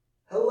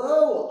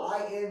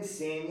am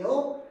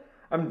Samuel.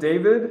 I'm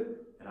David.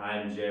 And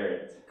I'm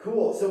Jarrett.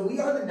 Cool. So we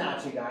are the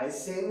Nacho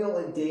Guys. Samuel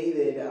and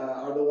David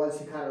are the ones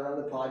who kind of run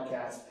the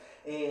podcast.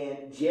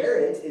 And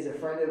Jarrett is a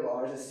friend of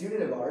ours, a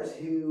student of ours,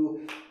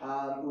 who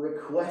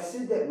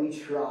requested that we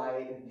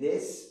try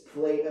this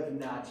plate of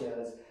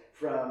nachos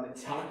from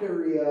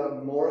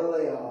Taqueria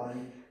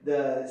Moroleon,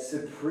 the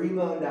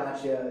Supremo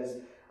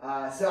nachos.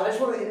 So I just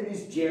want to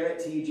introduce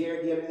Jarrett to you.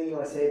 Jarrett, do you have anything you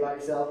want to say about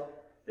yourself?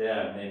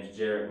 Yeah, my name's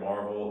Jarrett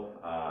Marvel.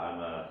 I'm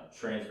a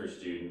transfer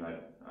student. I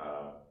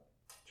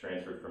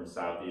transferred from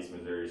Southeast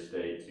Missouri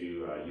State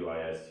to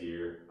UIS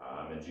here.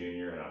 I'm a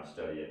junior and I'm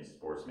studying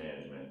sports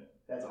management.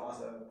 That's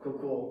awesome.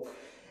 Cool.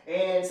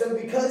 And so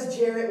because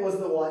Jarrett was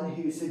the one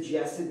who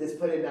suggested this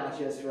plate of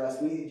nachos for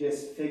us, we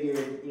just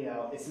figured,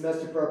 it's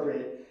most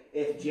appropriate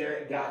if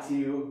Jarrett got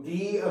to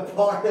be a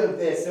part of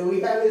this. So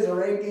we have his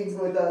rankings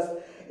with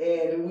us,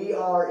 and we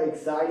are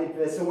excited for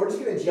this. So we're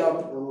just going to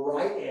jump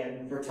right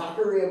in for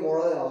Taqueria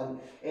Moroleon.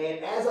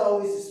 And as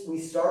always, we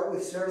start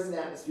with service and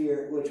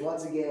atmosphere, which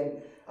once again,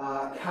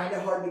 kind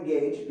of hard to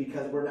gauge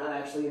because we're not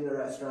actually in the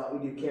restaurant.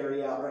 We do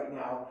carry out right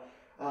now.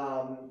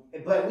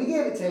 But we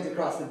gave it 10s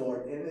across the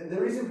board. And the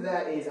reason for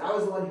that is I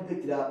was the one who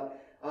picked it up.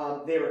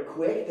 They were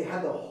quick. They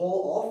had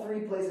all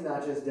 3 plates of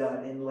nachos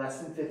done in less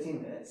than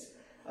 15 minutes.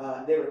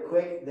 They were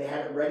quick. They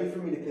had it ready for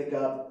me to pick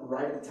up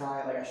right at the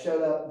time. Like I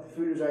showed up, the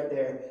food was right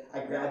there.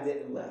 I grabbed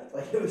it and left.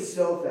 Like it was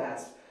so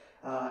fast.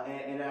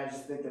 And I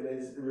just think that it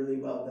is really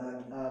well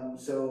done.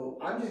 So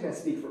I'm just going to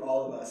speak for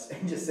all of us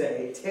and just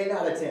say 10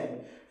 out of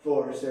 10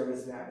 for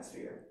service and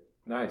atmosphere.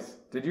 Nice.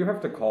 Did you have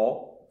to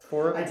call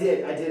for it? I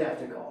did have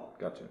to call.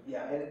 Gotcha.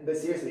 Yeah, but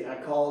seriously, I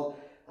called,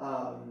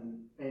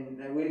 and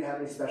we didn't have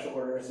any special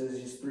orders. It was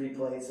just 3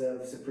 plates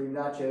of Supreme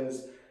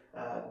nachos,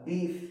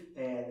 beef,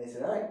 and they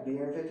said, all right, be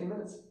here in 15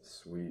 minutes.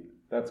 Sweet.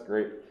 That's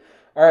great.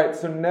 All right,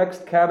 so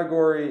next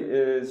category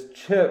is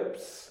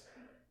chips.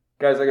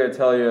 Guys, I gotta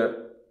tell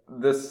you,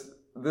 this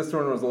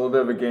one was a little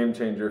bit of a game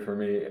changer for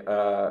me.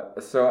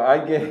 So I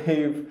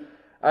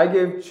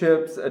gave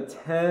chips a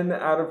 10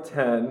 out of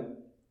 10.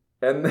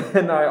 And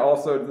then I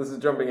also, this is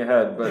jumping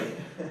ahead, but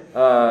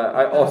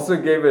I also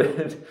gave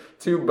it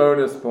 2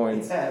 bonus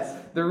points. Yes.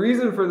 The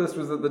reason for this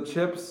was that the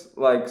chips,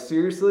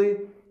 seriously,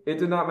 it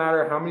did not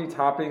matter how many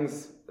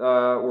toppings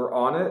were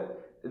on it.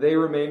 They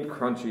remained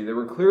crunchy. They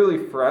were clearly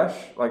fresh.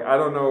 I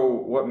don't know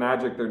what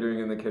magic they're doing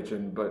in the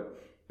kitchen, but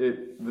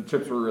the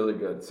chips were really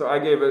good. So I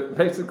gave it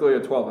basically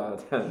a 12 out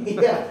of 10.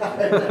 Yeah,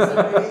 that's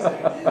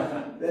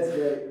amazing. That's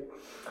great.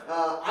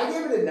 I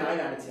gave it a 9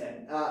 out of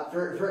 10.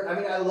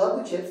 I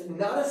love the chips.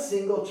 Not a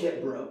single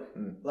chip broke.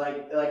 No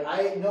matter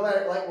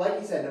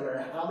like you said, no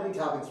matter how many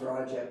toppings were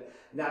on a chip,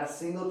 not a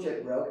single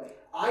chip broke.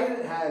 I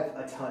didn't have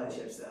a ton of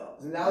chips though,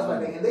 and that was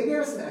my thing. And they gave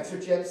us some extra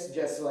chips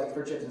just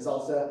for chips and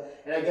salsa,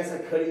 and I guess I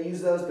could have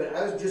used those, but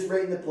I was just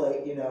rating the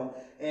plate,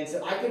 and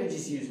so I could have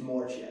just used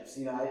more chips.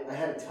 I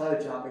had a ton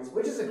of toppings,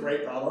 which is a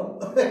great problem.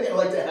 I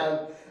like to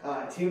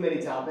have too many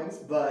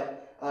toppings,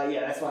 but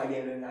that's why I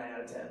gave it a 9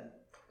 out of 10.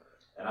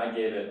 And I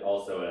gave it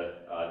also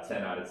a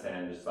 10 out of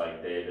 10, just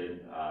like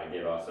David. I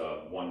gave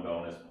also 1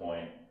 bonus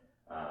point.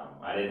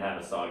 I didn't have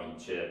a soggy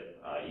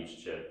chip.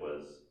 Each chip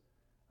was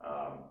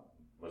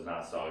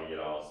not soggy at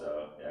all.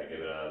 So I gave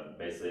it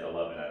basically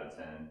 11 out of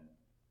 10.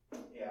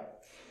 Yeah.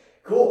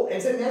 Cool.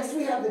 And so next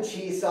we have the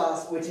cheese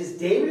sauce, which is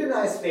David and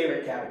I's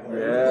favorite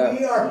category. Yeah.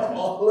 We are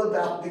all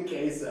about the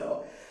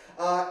queso.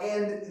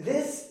 And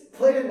this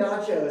plate of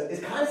nachos is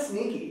kind of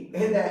sneaky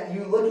in that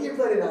you look at your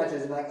plate of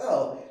nachos and like,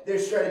 oh,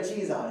 there's shredded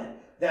cheese on it.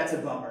 That's a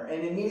bummer.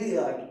 And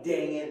immediately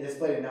dang it, this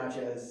plate of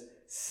nachos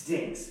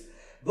stinks.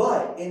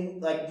 But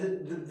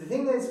the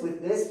thing is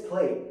with this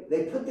plate,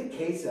 they put the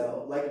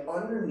queso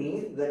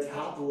underneath the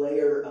top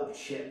layer of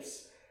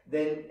chips.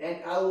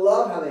 And I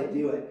love how they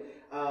do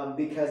it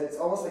because it's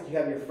almost like you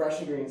have your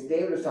fresh ingredients.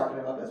 David was talking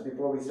about this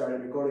before we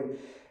started recording.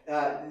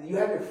 You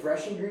have your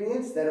fresh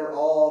ingredients that are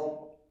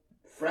all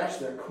fresh,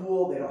 they're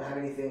cool, they don't have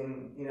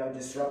anything,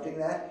 disrupting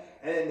that.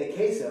 And then the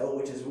queso,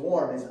 which is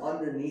warm, is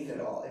underneath it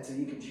all. And so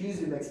you can choose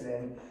to mix it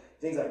in,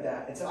 things like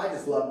that. And so I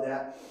just love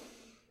that.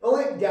 The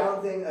only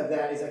down thing of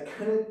that is I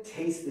couldn't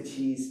taste the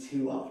cheese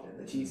too often,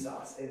 the cheese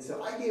sauce. And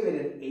so I gave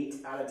it an 8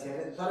 out of 10.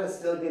 I thought it was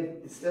still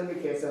good. It's still good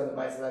queso in the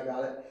bites that I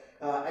got it.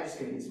 I just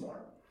could use more.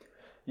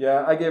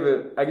 Yeah, I gave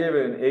it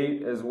an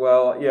 8 as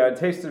well. Yeah, it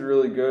tasted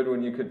really good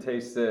when you could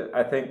taste it.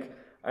 I think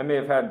I may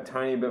have had a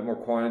tiny bit more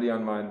quantity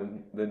on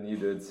mine than you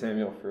did,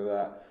 Samuel, for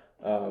that.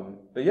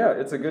 But yeah,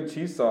 it's a good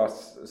cheese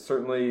sauce.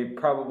 Certainly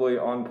probably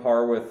on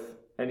par with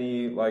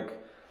any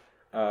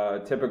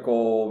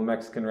typical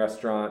Mexican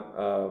restaurant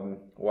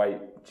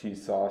white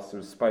cheese sauce. It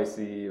was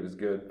spicy. It was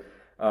good.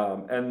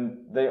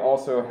 And they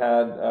also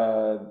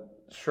had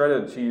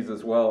shredded cheese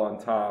as well on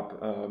top.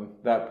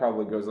 That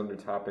probably goes under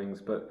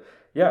toppings. But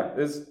yeah,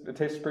 it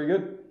tastes pretty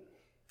good.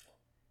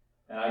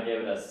 And I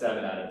gave it a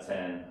 7 out of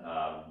 10.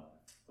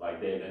 Like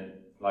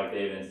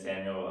David and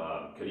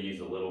Samuel, could have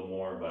used a little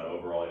more, but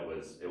overall it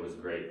was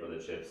great for the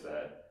chips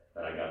that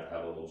I got to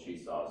have a little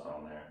cheese sauce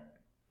on there.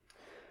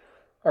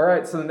 All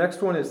right, so the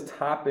next one is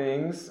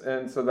toppings,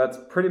 and so that's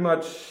pretty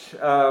much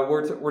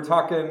we're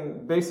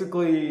talking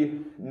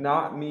basically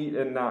not meat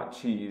and not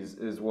cheese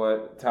is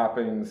what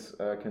toppings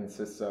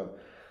consists of.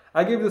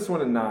 I gave this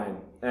one a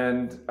 9,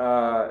 and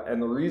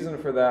the reason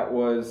for that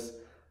was,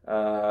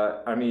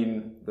 I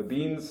mean, the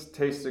beans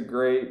tasted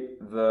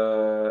great.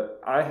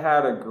 I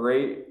had a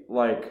great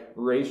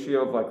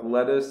ratio of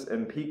lettuce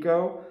and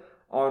pico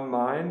on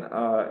mine,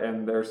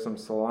 and there's some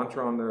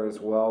cilantro on there as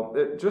well.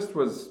 It just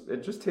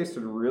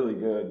tasted really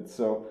good.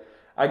 So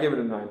I give it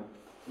a 9.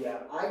 Yeah,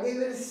 I gave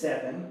it a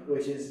 7,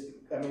 which is,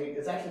 I mean,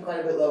 it's actually quite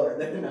a bit lower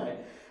than a 9.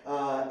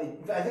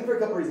 I think for a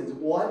couple reasons.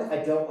 One, I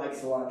don't like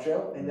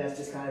cilantro, and that's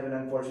just kind of an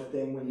unfortunate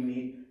thing when you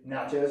eat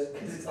nachos,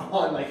 because it's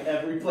on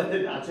every plate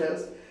of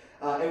nachos.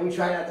 And we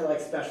try not to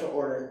special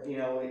order,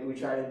 we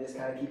try to just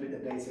kind of keep it the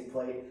basic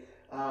plate.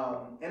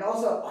 And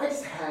also, I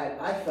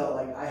felt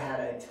like I had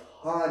a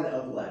ton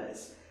of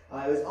lettuce.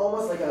 It was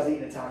almost like I was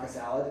eating a taco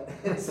salad.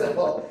 And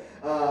so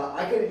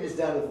I could have just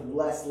done with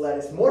less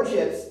lettuce, more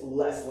chips,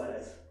 less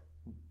lettuce.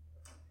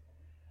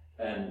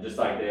 And just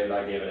like David,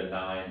 I gave it a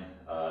 9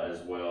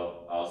 as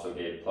well. I also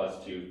gave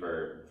 +2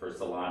 for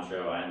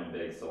cilantro. I am a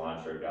big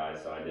cilantro guy,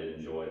 so I did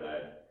enjoy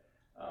that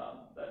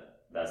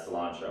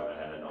cilantro I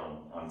had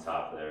on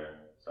top there.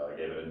 So I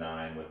gave it a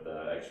 9 with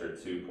the extra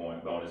 2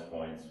 bonus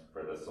points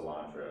for the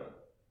cilantro.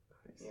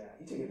 Yeah,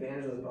 you took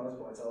advantage of those bonus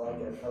points. I like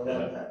it. I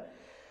love that.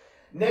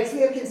 Next,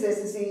 we have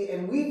consistency,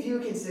 and we view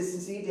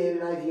consistency,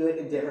 David and I view it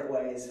in different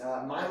ways.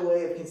 My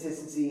way of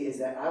consistency is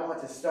that I want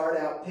to start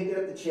out picking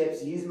up the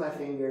chips, use my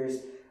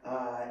fingers,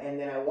 and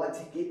then I want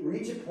to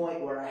reach a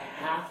point where I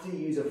have to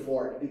use a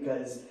fork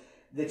because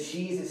the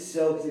cheese is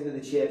soaked into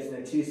the chips and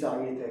they're too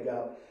soggy to pick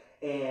up,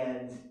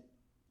 and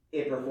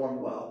it performed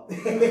well.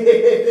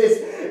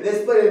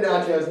 this plate of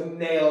nachos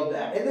nailed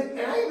that. And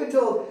I even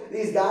told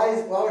these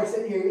guys while we're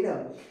sitting here,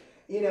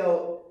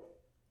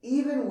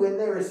 even when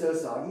they were so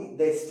soggy,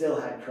 they still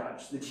had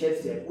crunch. The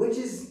chips did, which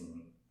is,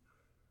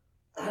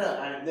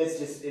 that's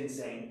just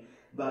insane.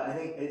 But I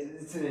think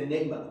it's an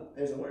enigma.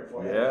 There's a word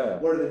for it. Yeah.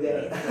 Word of the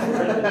day.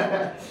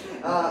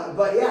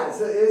 But yeah,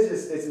 so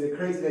it's a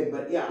crazy thing.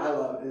 But yeah, I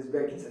love it. It's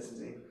great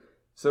consistency.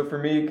 So for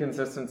me,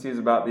 consistency is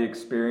about the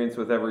experience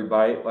with every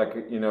bite,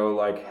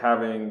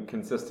 having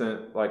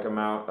consistent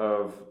amount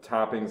of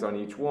toppings on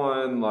each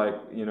one,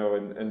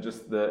 and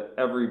just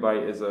every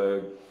bite is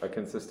a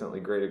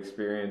consistently great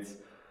experience.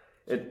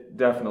 It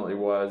definitely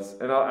was.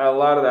 And a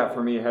lot of that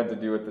for me had to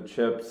do with the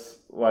chips,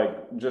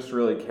 just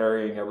really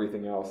carrying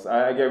everything else.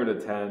 I gave it a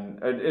 10.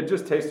 It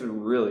just tasted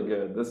really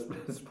good. This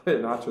plate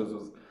of nachos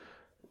was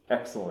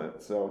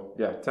excellent. So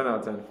yeah, 10 out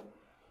of 10.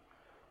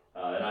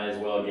 And I as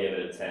well gave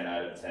it a 10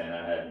 out of 10.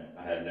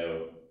 I had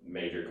no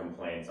major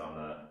complaints on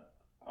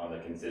the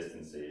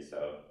consistency,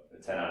 so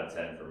a 10 out of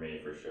 10 for me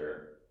for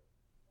sure.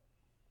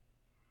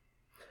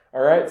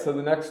 All right, so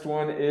the next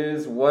one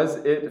is, was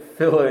it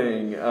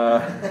filling? We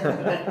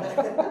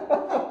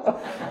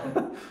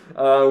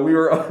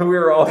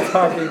were all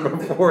talking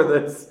before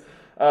this.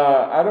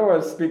 I don't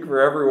want to speak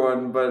for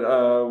everyone,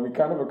 but we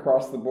kind of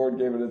across the board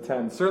gave it a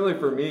 10. Certainly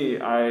for me,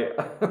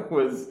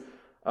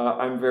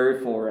 I'm very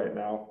full right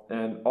now,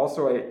 and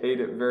also I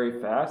ate it very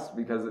fast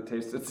because it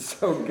tasted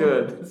so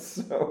good.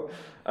 So,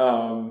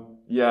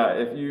 yeah,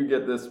 if you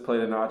get this plate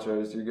of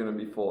nachos, you're going to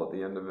be full at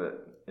the end of it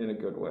in a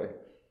good way.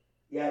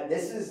 Yeah,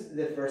 this is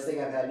the first thing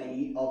I've had to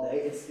eat all day.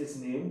 It's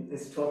noon.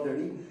 It's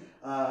 12:30,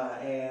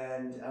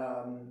 and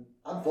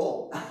I'm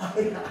full.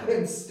 I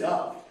am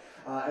stuffed.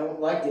 And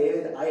like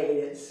David, I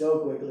ate it so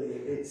quickly.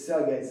 It's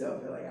so good, so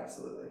filling,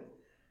 absolutely.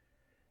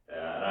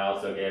 Yeah, and I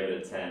also gave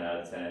it a 10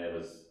 out of 10. It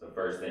was the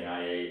first thing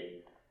I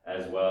ate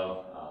as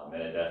well, and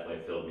it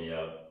definitely filled me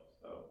up.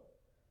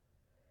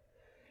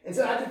 And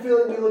so after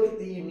filling, we look at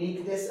the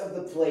uniqueness of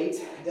the plate.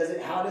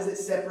 How does it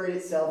separate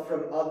itself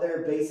from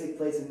other basic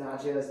plates of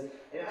nachos?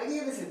 And I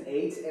gave this an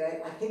 8,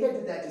 and I think I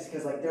did that just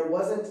because there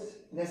wasn't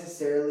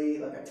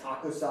necessarily a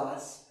taco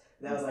sauce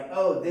that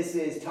was this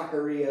is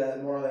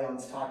Taqueria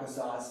Moroleon's taco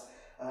sauce.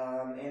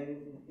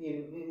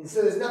 And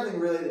so there's nothing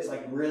really that's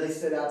really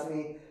stood out to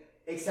me,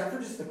 except for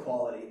just the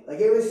quality.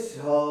 It was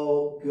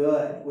so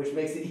good, which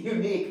makes it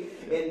unique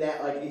in that,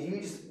 if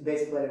you just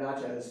basically plate of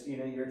nachos,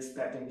 you're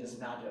expecting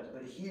just nachos.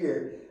 But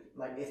here,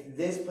 if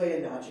this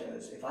plate of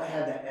nachos, if I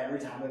had that every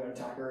time I go to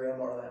Taqueria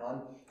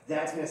Moroleon,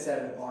 that's going to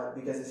set it apart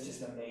because it's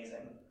just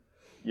amazing.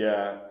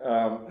 Yeah,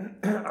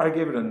 I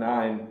gave it a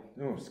 9.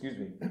 Oh, excuse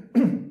me.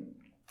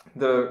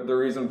 The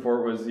reason for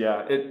it was,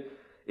 it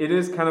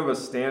is kind of a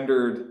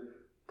standard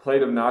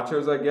plate of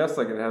nachos, I guess.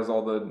 It has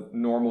all the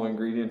normal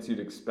ingredients you'd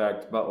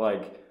expect, but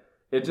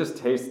it just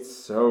tastes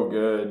so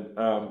good.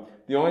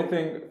 The only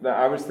thing that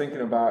I was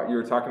thinking about, you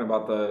were talking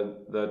about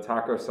the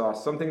taco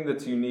sauce. Something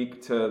that's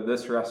unique to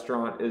this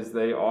restaurant is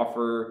they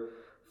offer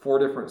 4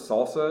 different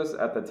salsas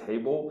at the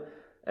table,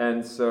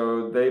 and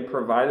so they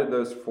provided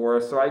those for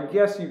us. So I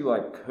guess you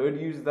could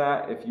use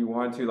that if you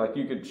want to.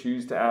 You could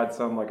choose to add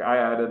some. I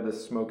added the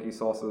smoky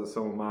salsa to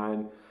some of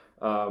mine,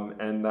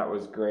 and that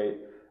was great.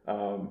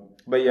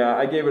 But yeah,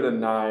 I gave it a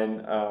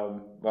 9.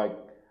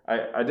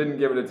 I didn't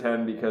give it a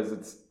 10 because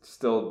it's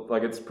still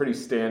like it's pretty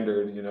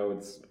standard,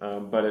 it's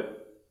but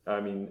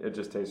it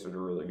just tasted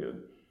really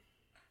good.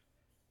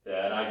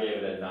 Yeah, and I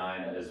gave it a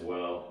 9 as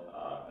well.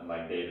 And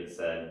like David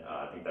said,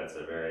 I think that's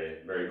a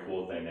very, very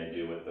cool thing they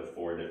do with the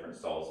 4 different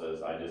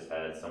salsas. I just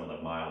had some of the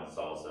mild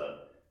salsa,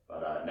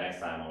 but next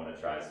time I want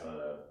to try some of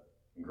the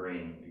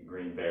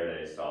green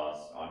verde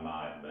sauce on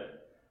mine.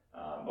 But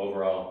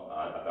overall,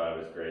 I thought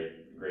it was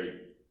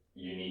great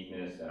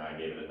uniqueness, and I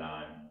gave it a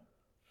 9.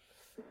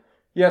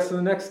 Yeah, so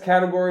the next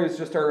category is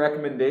just our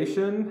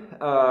recommendation,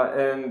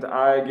 and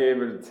I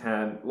gave it a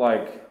 10.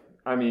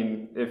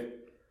 If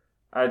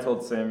I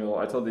told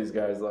these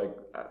guys,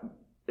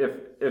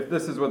 if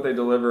this is what they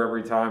deliver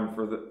every time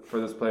for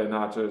this plate of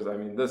nachos,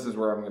 this is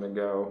where I'm going to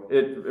go.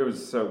 It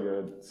was so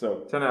good.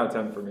 So 10 out of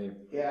 10 for me.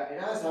 Yeah,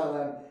 and I was telling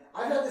them,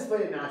 I've had this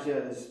plate of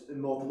nachos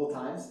multiple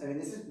times.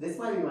 This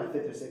might be my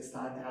 5th or 6th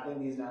time having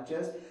these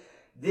nachos.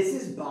 This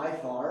is by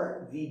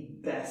far the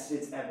best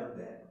it's ever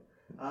been.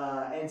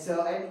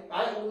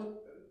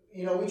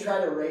 We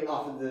try to rate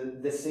off of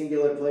the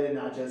singular plate of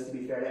nachos to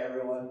be fair to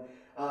everyone.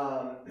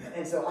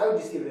 And so I would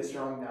just give it a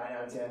strong 9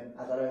 out of 10.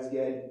 I thought it was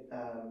good.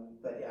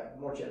 But yeah,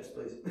 more chips,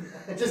 please.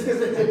 Just because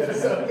the chips are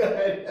so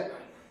good.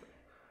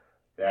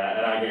 Yeah,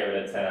 and I gave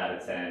it a 10 out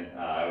of 10.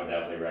 I would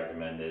definitely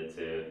recommend it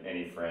to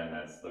any friend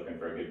that's looking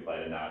for a good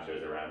plate of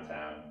nachos around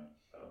town.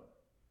 So.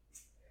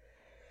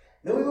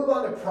 Then we move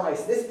on to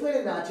price. This plate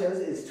of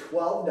nachos is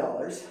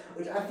 $12,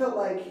 which I felt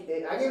like,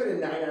 I gave it a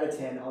 9 out of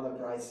 10 on the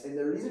price. And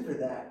the reason for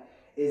that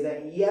is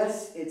that,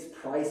 yes, it's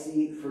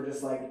pricey for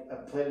just like a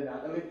plate of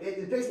nachos.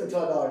 It's basically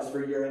 $12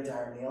 for your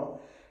entire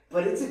meal,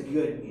 but it's a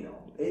good meal.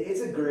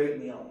 It's a great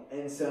meal.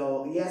 And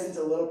so, yes, it's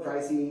a little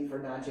pricey for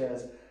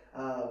nachos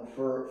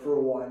for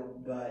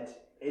one,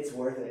 but it's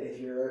worth it. If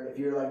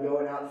you're like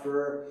going out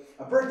for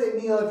a birthday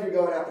meal, if you're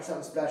going out for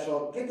something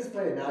special, get this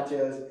plate of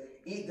nachos,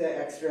 eat the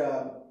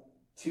extra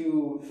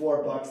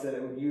 $2-4 that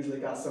it would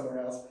usually cost somewhere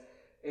else,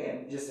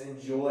 and just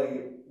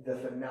enjoy the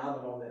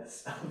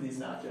phenomenalness of these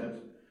nachos.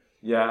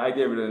 Yeah, I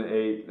gave it an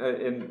 8,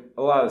 and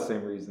a lot of the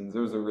same reasons. It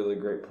was a really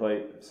great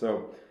plate.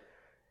 So,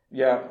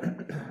 yeah,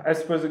 I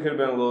suppose it could have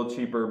been a little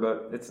cheaper,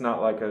 but it's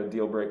not like a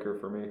deal breaker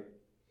for me.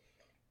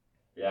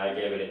 Yeah, I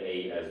gave it an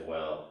 8 as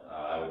well.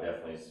 I would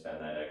definitely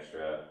spend that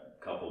extra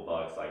couple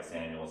bucks, like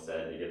Samuel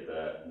said, to get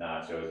the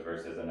nachos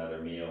versus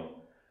another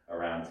meal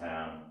around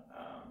town.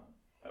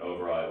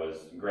 Overall, it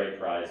was a great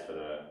price for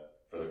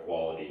the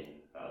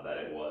quality that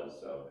it was.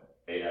 So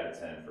 8 out of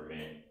 10 for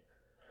me.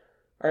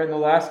 All right, and the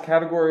last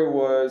category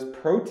was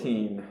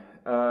protein.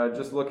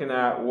 Just looking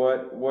at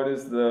what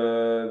is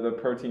the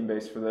protein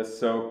base for this.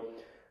 So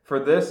for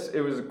this,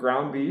 it was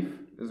ground beef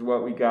is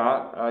what we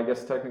got. I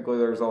guess technically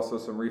there's also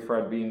some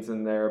refried beans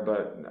in there,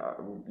 but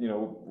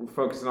we're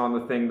focusing on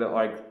the thing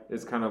that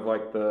is kind of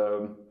like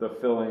the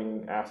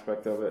filling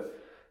aspect of it.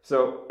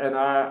 So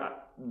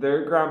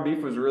their ground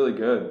beef was really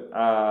good.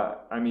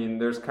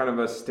 There's kind of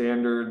a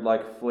standard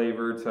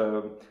flavor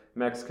to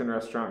Mexican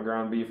restaurant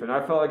ground beef, and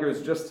I felt like it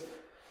was just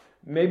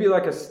maybe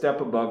like a step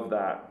above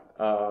that.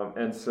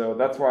 And so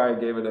that's why I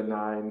gave it a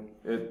 9.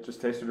 It just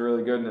tasted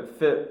really good, and it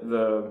fit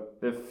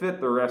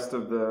the rest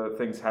of the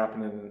things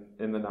happening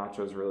in the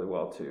nachos really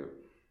well too.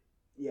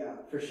 Yeah,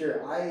 for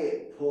sure.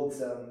 I pulled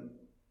some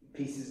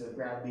pieces of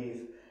ground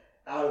beef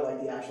out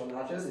of the actual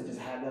nachos and just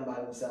had them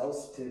by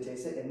themselves to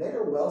taste it, and they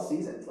are well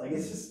seasoned.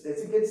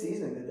 It's a good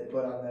seasoning that they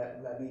put on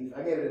that beef.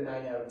 I gave it a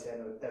 9 out of 10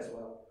 as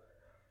well.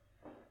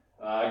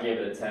 I gave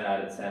it a 10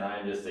 out of 10.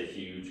 I'm just a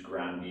huge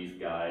ground beef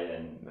guy,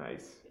 and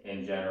nice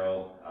in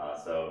general.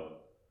 So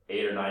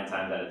 8 or 9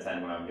 times out of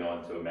 10 when I'm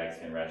going to a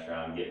Mexican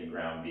restaurant, I'm getting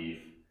ground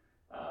beef.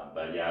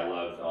 But yeah, I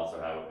loved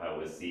also how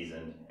it was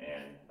seasoned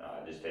and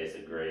just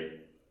tasted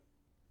great.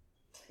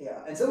 Yeah,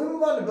 and so we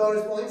move on to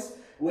bonus points,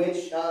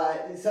 which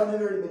some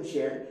have already been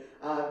shared.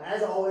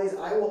 As always,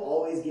 I will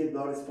always give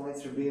bonus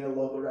points for being a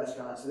local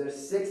restaurant. So there's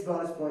 6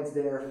 bonus points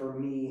there for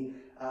me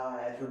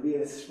for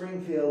being a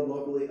Springfield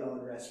locally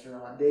owned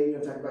restaurant. Dave, you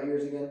want to talk about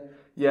yours again?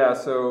 Yeah,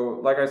 so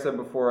like I said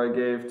before, I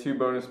gave 2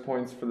 bonus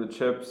points for the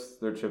chips.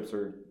 Their chips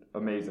are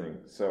amazing,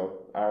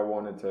 so I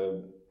wanted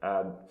to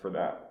add for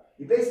that.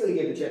 You basically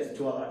gave the chips a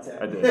 12 out of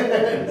 10. I did.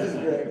 This is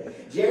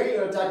great. Jerry, you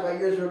want to talk about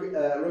yours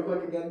real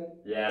quick again?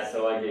 Yeah,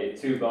 so I gave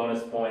 2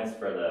 bonus points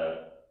for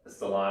the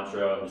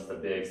cilantro. I'm just a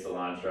big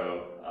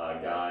cilantro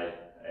guy.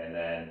 And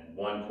then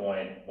 1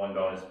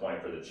 bonus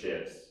point for the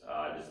chips.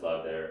 I just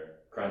love their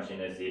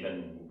crunchiness.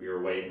 Even we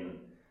were waiting,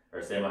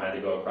 or Samuel had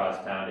to go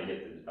across town to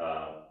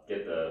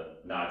get the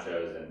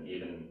nachos, and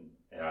even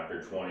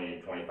after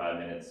 20-25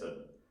 minutes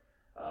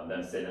of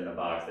them sitting in the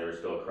box, they were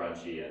still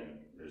crunchy and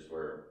just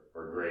were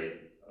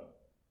great.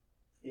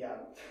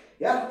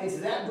 Yeah, and so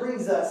that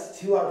brings us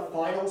to our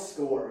final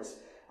scores,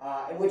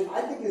 which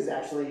I think is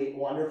actually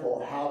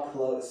wonderful how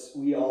close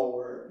we all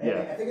were. And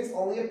I think it's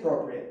only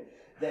appropriate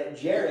that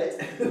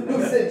Jarrett,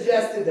 who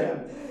suggested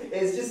them,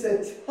 is just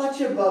a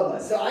touch above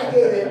us. So I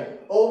gave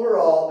it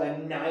overall a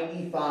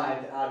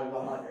 95 out of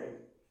 100.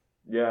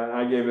 Yeah,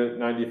 I gave it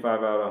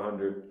 95 out of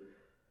 100.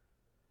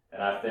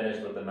 And I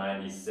finished with a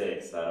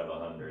 96 out of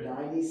 100.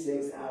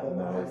 96 out of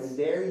 100. Nice.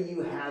 There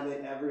you have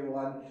it,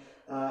 everyone.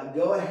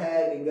 Go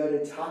ahead and go to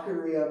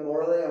Taqueria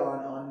Moroleon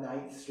on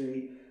 9th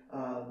Street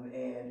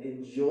and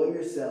enjoy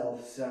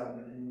yourself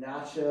some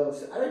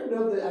nachos. I don't even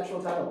know the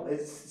actual title.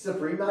 It's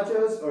Supreme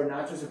Nachos or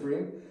Nacho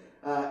Supreme.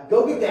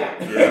 Go get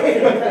that.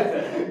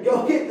 Yeah.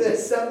 Go get the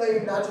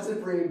something Nacho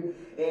Supreme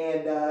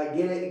and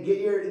get it. Get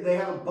your. They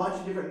have a bunch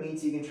of different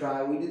meats you can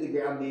try. We did the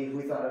ground beef.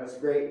 We thought it was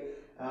great.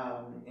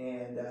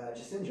 And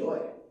just enjoy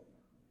it.